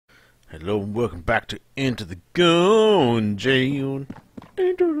Hello and welcome back to Enter the Gungeon.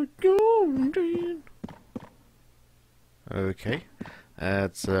 Enter the Gungeon. Okay,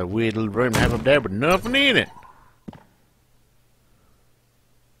 that's a weird little room to have up there, but nothing in it.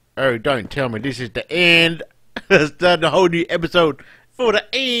 Oh, don't tell me this is the end. Starting a whole new episode for the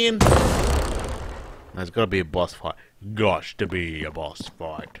end. There's got to be a boss fight. Gosh, to be a boss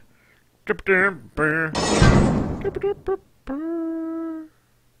fight. Dragon,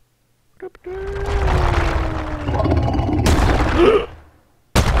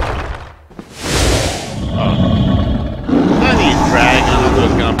 I thought it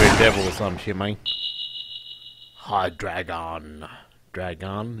was gonna be a devil or some shit, man. Hi, dragon.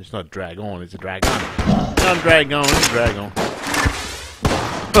 Dragon? It's not dragon, it's a dragon. Not dragon, it's a dragon.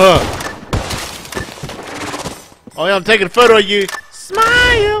 Oh yeah, I'm taking a photo of you.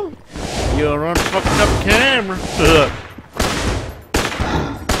 Smile! You're on fucking up camera.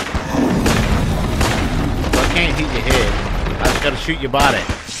 I can't hit your head. I just gotta shoot your body.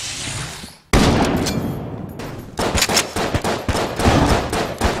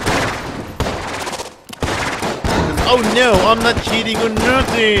 Oh no, I'm not cheating or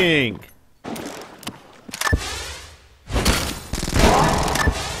nothing!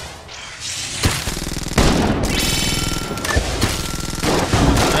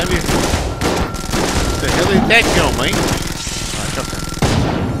 The hell is that gun, mate? Alright, shotgun.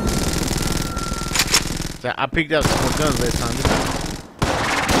 So I picked up some more guns last time, didn't I?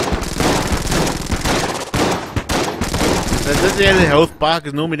 So this is the health bar,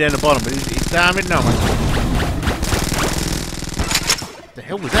 because normally down the bottom, but it's time it now, mate. What the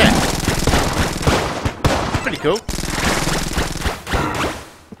hell was that? Pretty cool.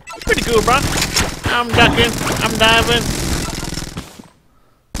 Pretty cool, bro. I'm ducking. I'm diving.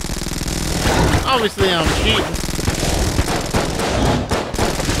 Obviously, I'm cheating.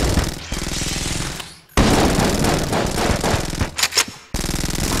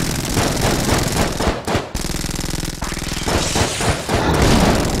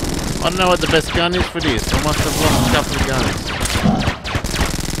 I don't know what the best gun is for this. I must have lost a couple of guns.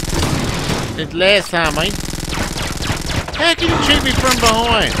 It's last time, mate. How can you shoot me from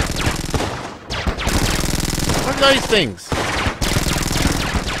behind? What are those things?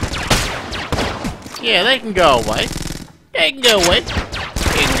 Yeah, they can go away. They can go away.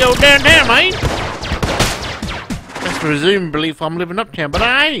 They can go down there, mate. That's presumably if I'm living uptown, but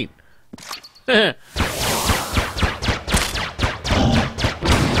I ain't. Hey,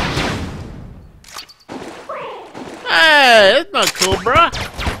 that's not cool, bruh.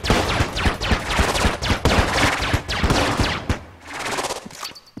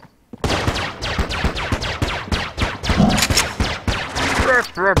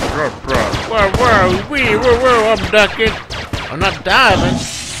 Whoa, I'm ducking. I'm not diving.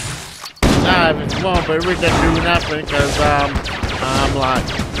 Diving, won't be really do nothing because I'm like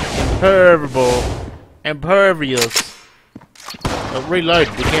impervious. But reload,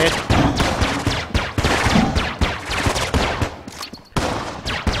 dickhead.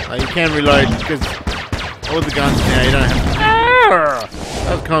 You can reload because all the guns now you don't have to.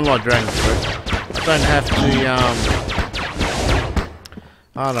 That's kind of like Dragon Quest. I don't have to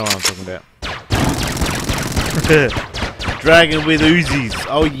I don't know what I'm talking about. Dragon with Uzis.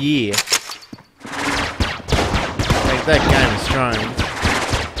 Oh yeah. Like that game is strange.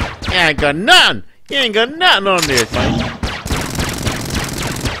 You ain't got nothing. You ain't got nothing on this, mate.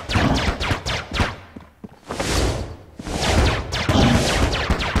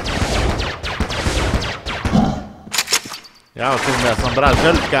 Yeah, I was talking about something, but I was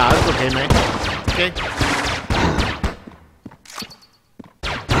good guys. It's okay, man. Okay.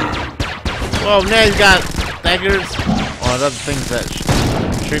 Well, now he's got daggers or other things that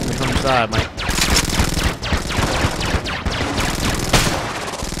shoot me from the side, mate.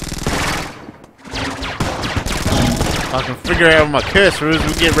 If I can figure out what my cursor is,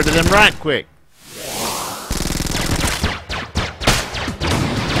 we'll get rid of them right quick.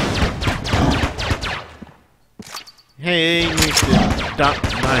 Hey, Mr. Duck. No,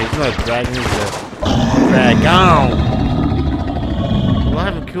 he's not a dragon, he's a dragon. Well, I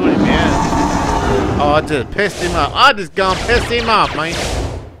haven't killed him yet. Oh, I just pissed him off. I just gone pissed him off, man.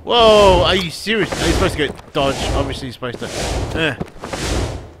 Whoa, are you serious? Are you supposed to go dodge? Obviously, you're supposed to.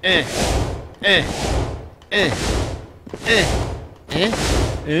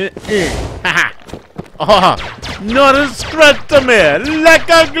 Haha. Oh, not a scratch to me, like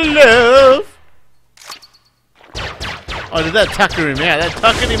a glove. Oh, did that tucker him out? That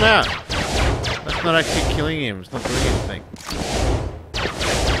tuckered him out. That's not actually killing him. It's not doing anything.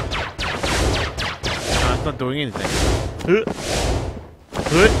 No, it's not doing anything.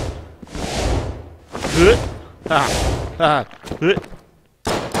 Well,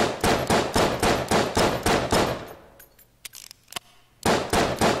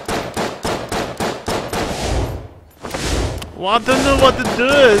 I don't know what to do.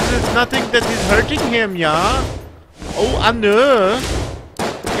 There's nothing that is hurting him, yeah? Oh, I know.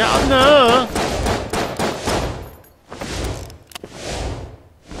 Yeah, I know.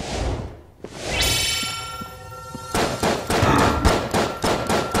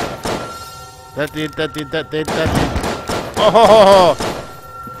 That did. Oh!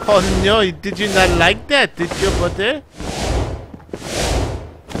 Oh no, did you not like that, did you, buddy?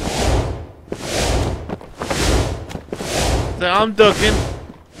 So I'm ducking,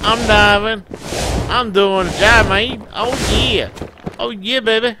 I'm diving, I'm doing a job, man. Oh yeah,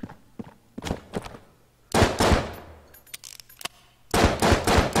 baby.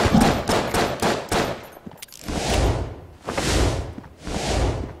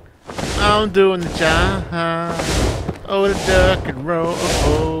 I'm doing the job. Oh, the duck and roll.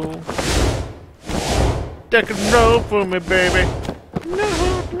 Duck and roll for me, baby.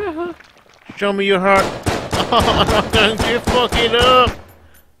 No. Show me your heart. Oh, don't you fuck it up.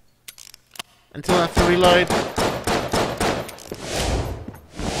 Until I have to reload.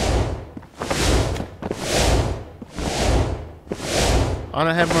 I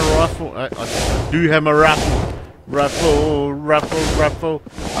don't have my rifle. I do have my rifle. Rifle.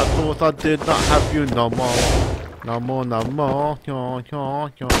 I thought I did not have you no more.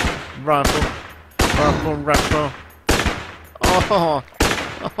 Rifle.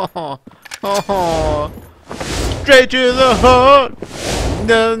 Oh. Straight to the heart.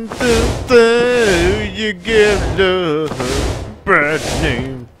 Dun, you give love bad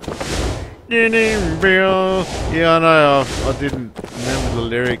name. Yeah, I know. I didn't remember the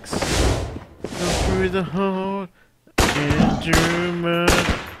lyrics. Through the heart into mud,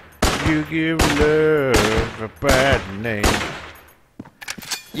 you give love a bad name.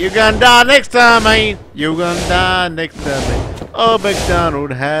 You gonna die next time, man. You gonna die next time, man. Oh,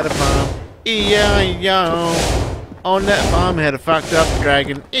 MacDonald had a farm, E-I-E-I-O. On that farm, he had a fucked up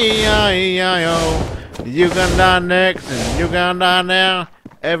dragon, E-I-E-I-O. You gonna die next, and you gonna die now.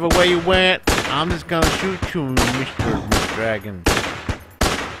 Everywhere you went, I'm just gonna shoot you, Mr. Dragon.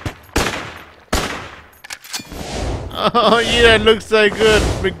 Oh yeah, it looks so good,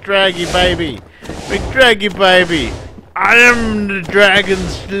 McDraggy baby. McDraggy baby. I am the Dragon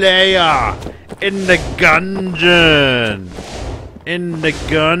Slayer in the Gungeon.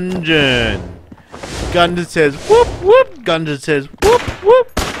 Gungeon says whoop whoop. Gungeon says whoop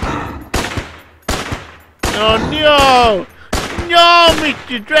whoop. Oh no! No,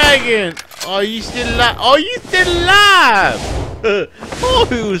 Mr. Dragon! Are you still alive? Are you still alive? Oh,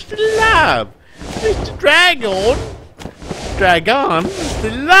 who's still alive? Mr. Dragon is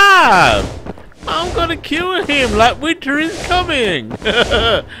still alive! I'm gonna kill him like winter is coming!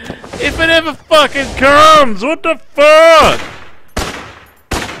 If it ever fucking comes! What the fuck?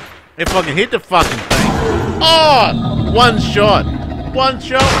 If I can hit the fucking thing. Oh! One shot!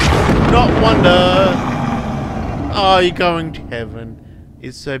 Not wonder! Oh, you're going to heaven.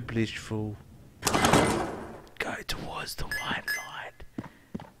 It's so blissful. Go towards the white light.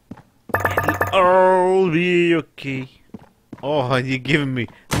 It'll all be okay. Oh, you're giving me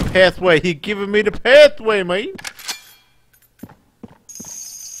the pathway. You're giving me the pathway, mate.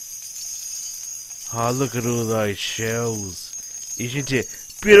 Oh, look at all those shells. Isn't it?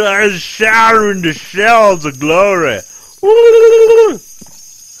 Beautiful showering the shells of glory. Woo!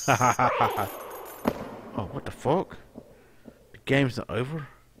 Oh, what the fuck? The game's not over?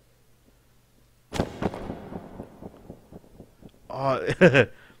 Oh,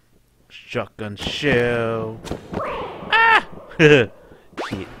 shotgun shell. Ah! Shit.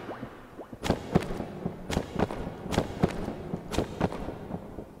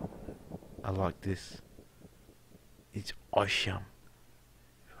 I like this. It's awesome.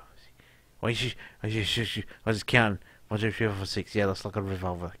 I was counting. 1, 2, 3, 4, 6. Yeah, that's like a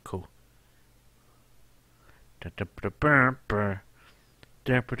revolver. Cool. Is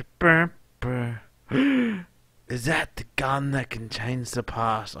that the gun that can change the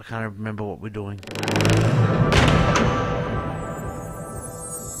past? I can't remember what we're doing.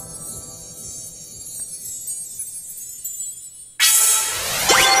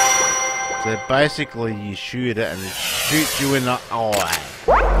 So basically you shoot it and it shoots you in the eye.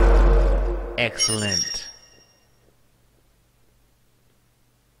 Excellent.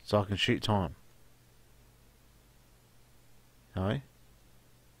 So I can shoot time. No?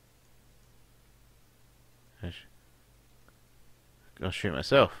 I'll shoot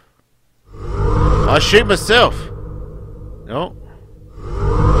myself. I'll shoot myself! No.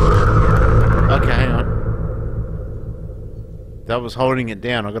 Okay, hang on. That was holding it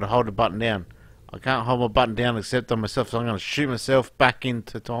down. I got to hold the button down. I can't hold my button down except on myself, so I'm going to shoot myself back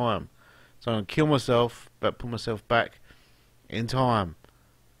into time. So I'm going to kill myself, but put myself back in time.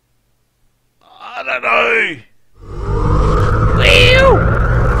 I don't know. Whew!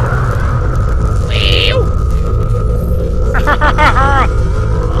 Whew!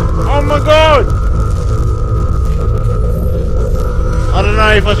 Oh my god! I don't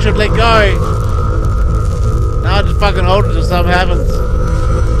know if I should let go. No, I'll just fucking hold it till something happens.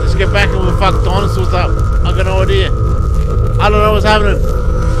 Let's get back and we'll fuck dinosaurs up. I got no idea. I don't know what's happening.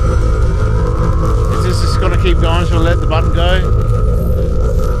 Is this just gonna keep going? Should I let the button go?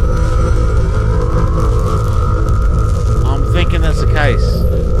 I'm thinking that's the case.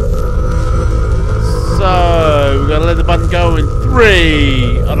 So, we're gonna let the button go in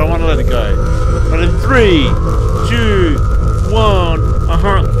 3. I don't want to let it go. But in 3, 2, 1.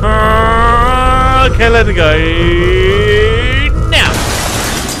 Okay, let it go. Now.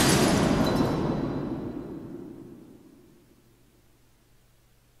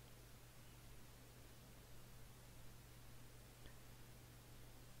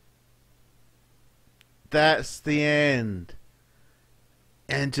 That's the end.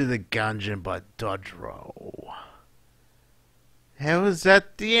 Enter the Gungeon by Dodge Roll. How is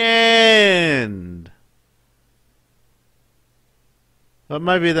that the end? But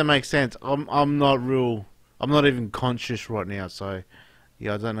maybe that makes sense. I'm not even conscious right now, so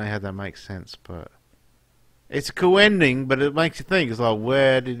yeah, I don't know how that makes sense, but it's a cool ending, but it makes you think. It's like,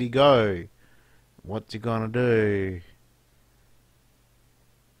 where did he go? What's he gonna do?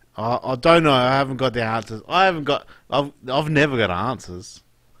 I don't know. I haven't got the answers. I've never got answers.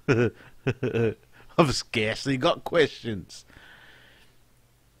 I've scarcely got questions.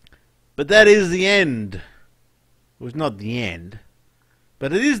 But that is the end. Well, it's not the end,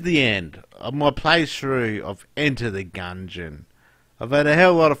 but it is the end of my playthrough of Enter the Gungeon. I've had a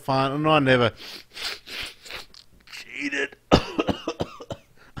hell of a lot of fun, and I never cheated. I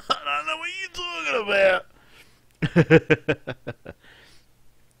don't know what you're talking about.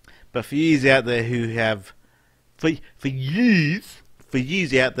 But for yous out there who have, for yous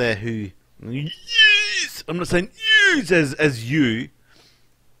out there who, yous, I'm not saying yous as you,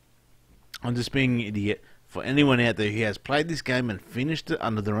 I'm just being an idiot. For anyone out there who has played this game and finished it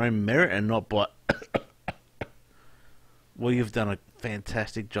under their own merit and not by, well, you've done a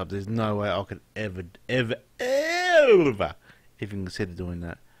fantastic job. There's no way I could ever even consider doing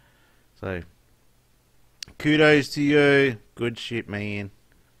that. So, kudos to you. Good shit, man.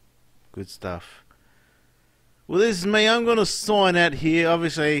 Good stuff. Well, this is me. I'm going to sign out here.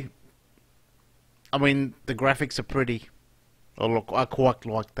 Obviously, I mean, the graphics are pretty. I quite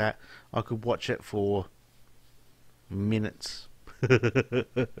like that. I could watch it for minutes. But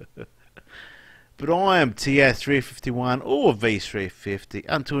I am TR351 or V350.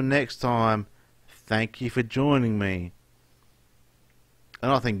 Until next time, thank you for joining me.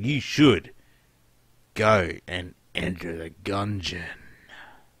 And I think you should go and enter the Gungeon.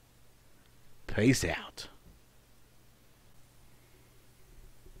 Peace out.